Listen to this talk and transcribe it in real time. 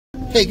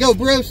Okay, go,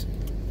 Bruce.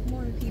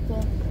 More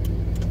people.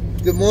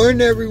 Good morning,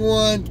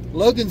 everyone.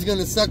 Logan's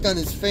gonna suck on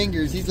his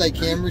fingers. He's like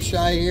camera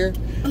shy here.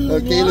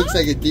 Okay, looks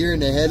like a deer in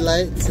the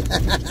headlights.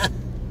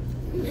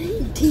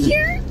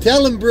 Deer?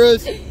 Tell him,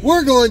 Bruce.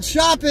 We're going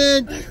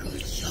shopping.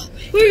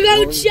 We're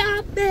going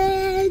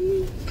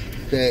shopping.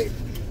 Okay.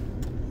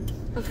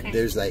 Okay.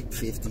 There's like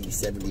 50,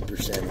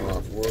 70%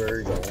 off.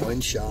 We're going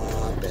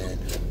shopping.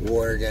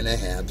 We're gonna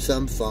have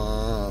some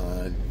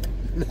fun.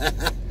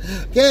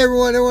 Okay,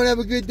 everyone have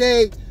a good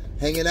day.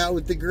 Hanging out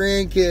with the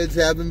grandkids,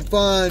 having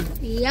fun.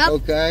 Yep.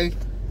 Okay.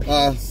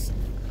 I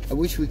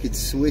wish we could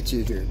switch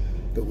it here,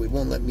 but we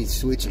won't let me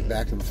switch it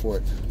back and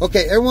forth.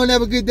 Okay, everyone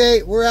have a good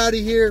day. We're out of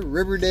here,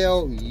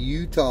 Riverdale,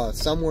 Utah,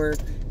 somewhere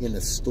in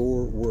the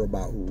store. We're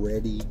about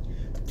ready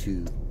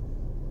to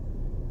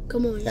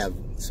have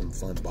some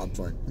fun, Bob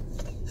fun.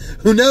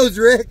 Who knows,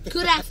 Rick?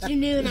 Good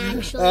afternoon,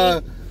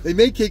 actually. They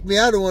may kick me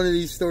out of one of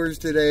these stores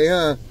today,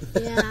 huh?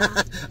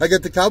 Yeah. I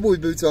got the cowboy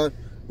boots on.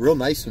 Real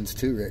nice ones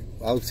too, Rick.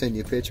 I'll send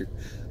you a picture.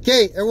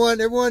 Okay,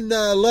 everyone,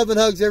 love and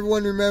hugs.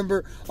 Everyone,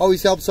 remember,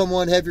 always help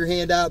someone. Have your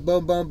hand out.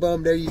 Boom, boom,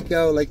 boom. There you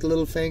go, like the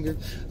little finger.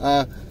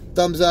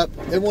 Thumbs up.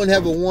 Everyone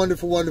have a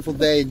wonderful, wonderful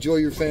day. Enjoy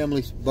your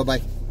families.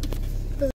 Bye-bye.